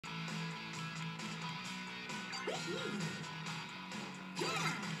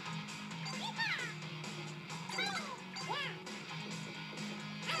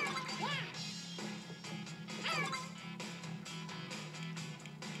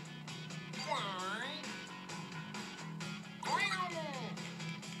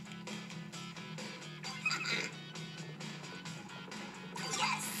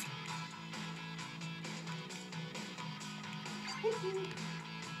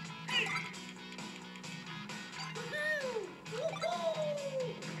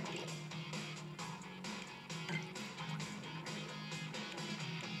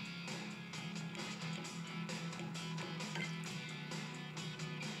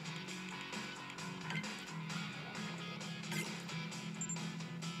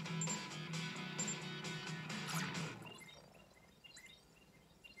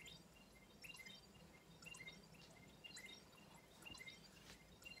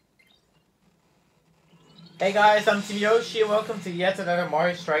Hey guys, I'm Team Yoshi and welcome to yet another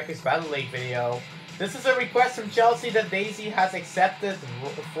Mario Strikers Battle League video. This is a request from Chelsea that Daisy has accepted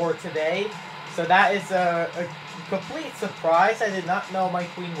for today. So that is a complete surprise. I did not know my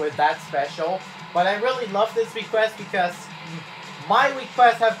queen was that special. But I really love this request because my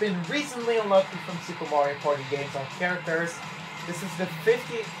requests have been recently unlocked from Super Mario Party games on characters. This is the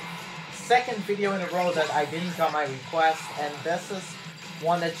 52nd video in a row that I didn't got my request, and this is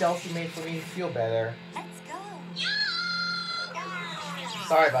one that Chelsea made for me to feel better.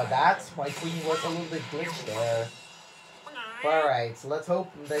 Sorry about that, my queen was a little bit glitched there. Alright, so let's hope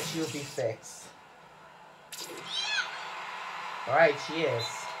that she'll be fixed. Alright, she is.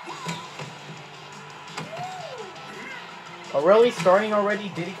 Oh really? Starting already,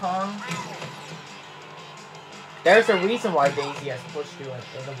 Diddy Kong? There's a reason why Daisy has pushed you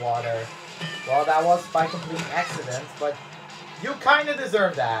in the water. Well, that was by complete accident, but you kinda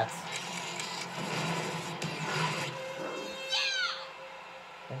deserve that.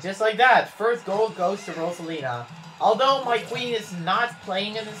 And just like that, first gold goes to Rosalina. Although my queen is not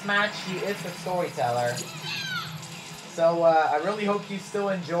playing in this match, she is a storyteller. So I really hope you still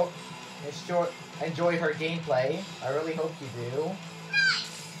enjoy her gameplay. I really hope you do.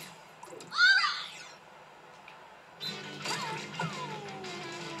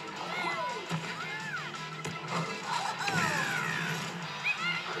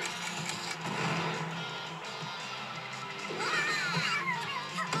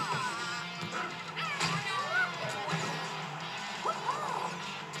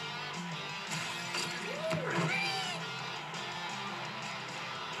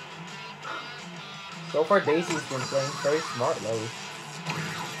 So far, Daisy's been playing very smartly.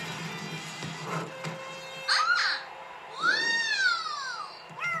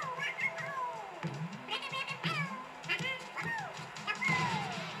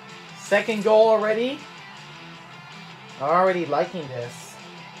 Second goal already? I'm already liking this.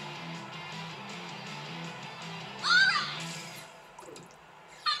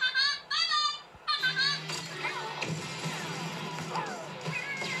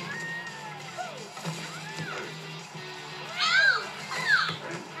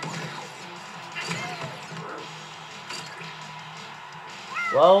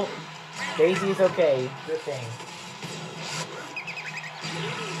 Well, Daisy's okay. Good thing.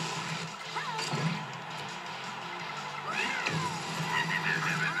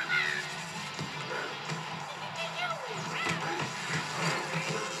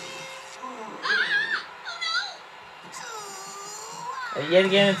 And yet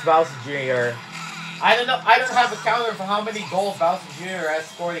again, it's Bowser Jr. I don't know. I don't have a counter for how many goals Bowser Jr. has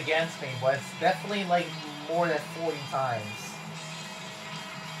scored against me, but it's definitely like more than 40 times.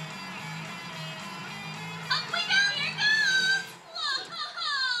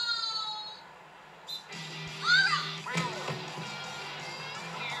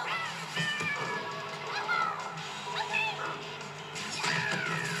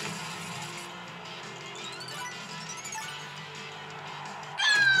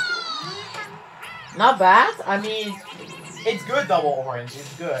 Not bad. I mean, it's good double orange.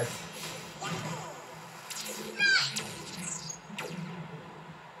 It's good.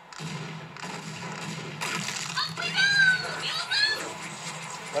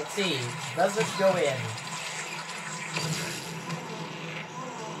 Let's see. Does this go in?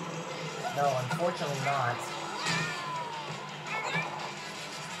 No, unfortunately not.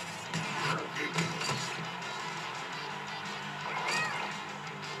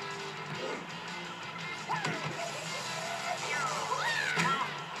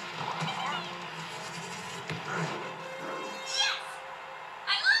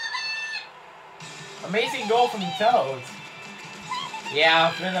 Amazing goal from Toad.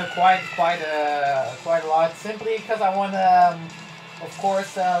 Yeah, I've been quite a lot. Simply because I want to, of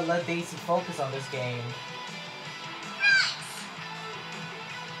course, let Daisy focus on this game.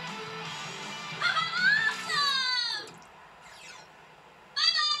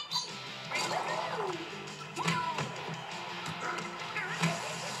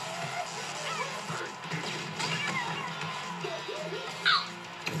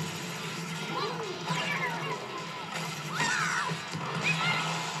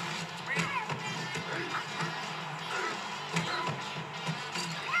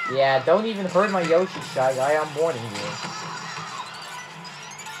 Yeah, don't even hurt my Yoshi, Shy Guy. I'm warning you.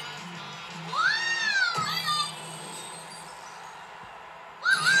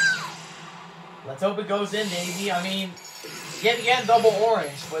 Let's hope it goes in, Daisy. I mean, yet again, double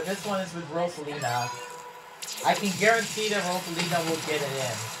orange, but this one is with Rosalina. I can guarantee that Rosalina will get it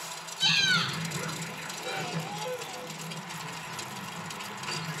in.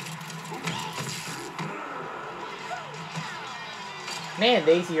 Man,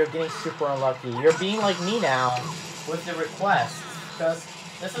 Daisy, you're getting super unlucky. You're being like me now with the request. Because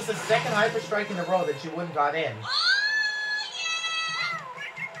this is the second Hyper Strike in a row that you wouldn't got in.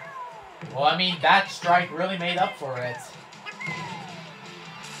 Well, I mean, that strike really made up for it.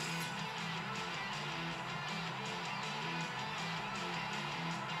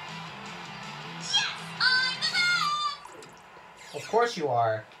 Of course you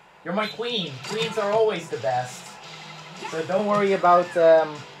are. You're my queen. Queens are always the best. So don't worry about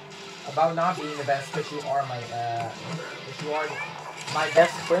not being the best, because you are my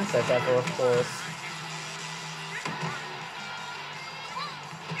best princess ever, of course.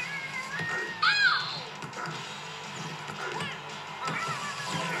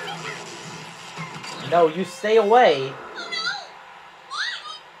 No, you stay away.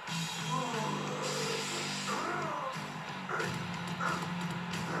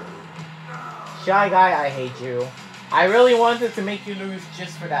 Shy Guy, I hate you. I really wanted to make you lose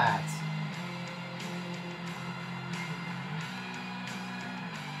just for that.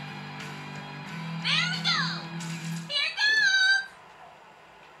 There we go! Here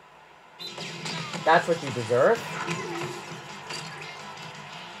goes! That's what you deserve.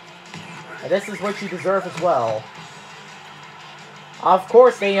 And this is what you deserve as well. Of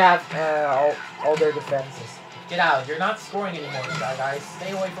course they have all their defenses. Get out. You're not scoring anymore, Shy Guy.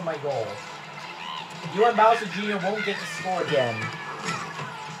 Stay away from my goal. You and Bowser Jr. won't get to score again.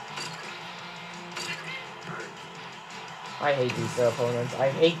 I hate these opponents. I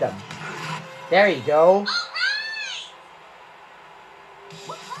hate them. There you go.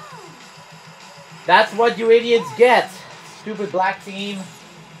 That's what you idiots get. Stupid black team.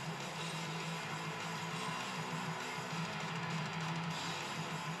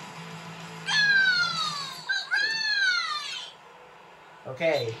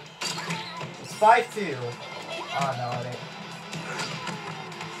 Okay. It's 5-2. Oh, no, it ain't.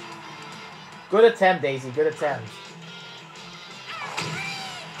 Good attempt, Daisy. Good attempt.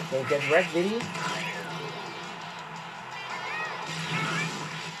 Okay, get wrecked, did he?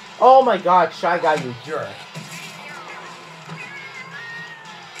 Oh my god, Shy Guy, you jerk.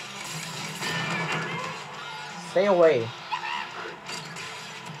 Stay away.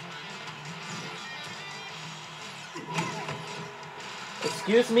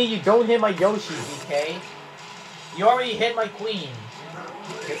 Excuse me, you don't hit my Yoshi, DK. You already hit my queen.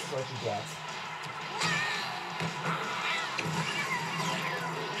 This is what you get.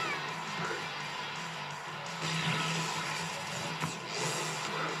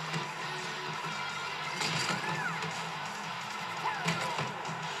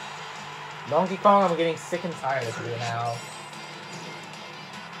 Donkey Kong, I'm getting sick and tired of you now.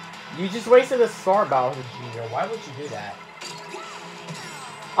 You just wasted a star Bowser Jr. Why would you do that?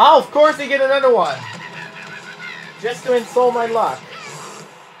 Oh, of course they get another one! Just to insult my luck.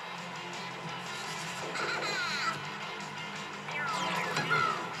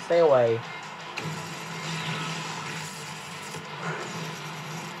 Stay away.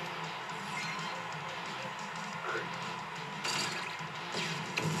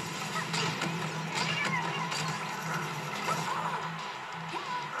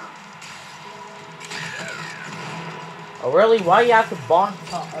 Oh really? Why do you have to bonk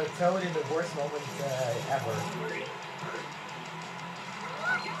Toad in the worst moment ever?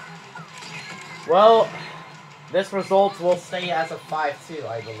 Well, this result will stay as a 5-2,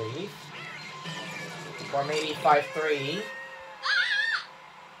 I believe. Or maybe 5-3.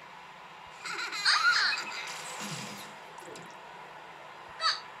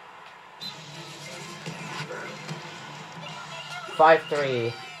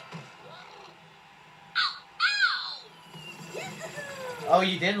 Oh,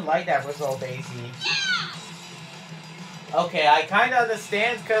 you didn't like that result, Daisy. Yeah! Okay, I kind of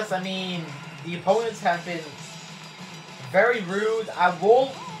understand, because, I mean, the opponents have been very rude. I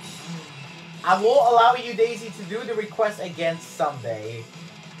will allow you, Daisy, to do the request again someday.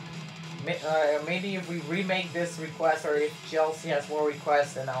 Maybe if we remake this request, or if Chelsea has more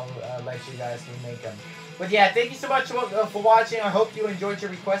requests, then I'll let you guys remake them. But yeah, thank you so much for watching. I hope you enjoyed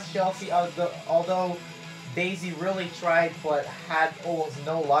your request, Chelsea. Although Daisy really tried, but had almost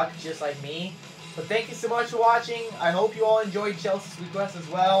no luck, just like me. But thank you so much for watching. I hope you all enjoyed Chelsea's request as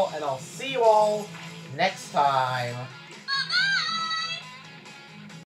well, and I'll see you all next time.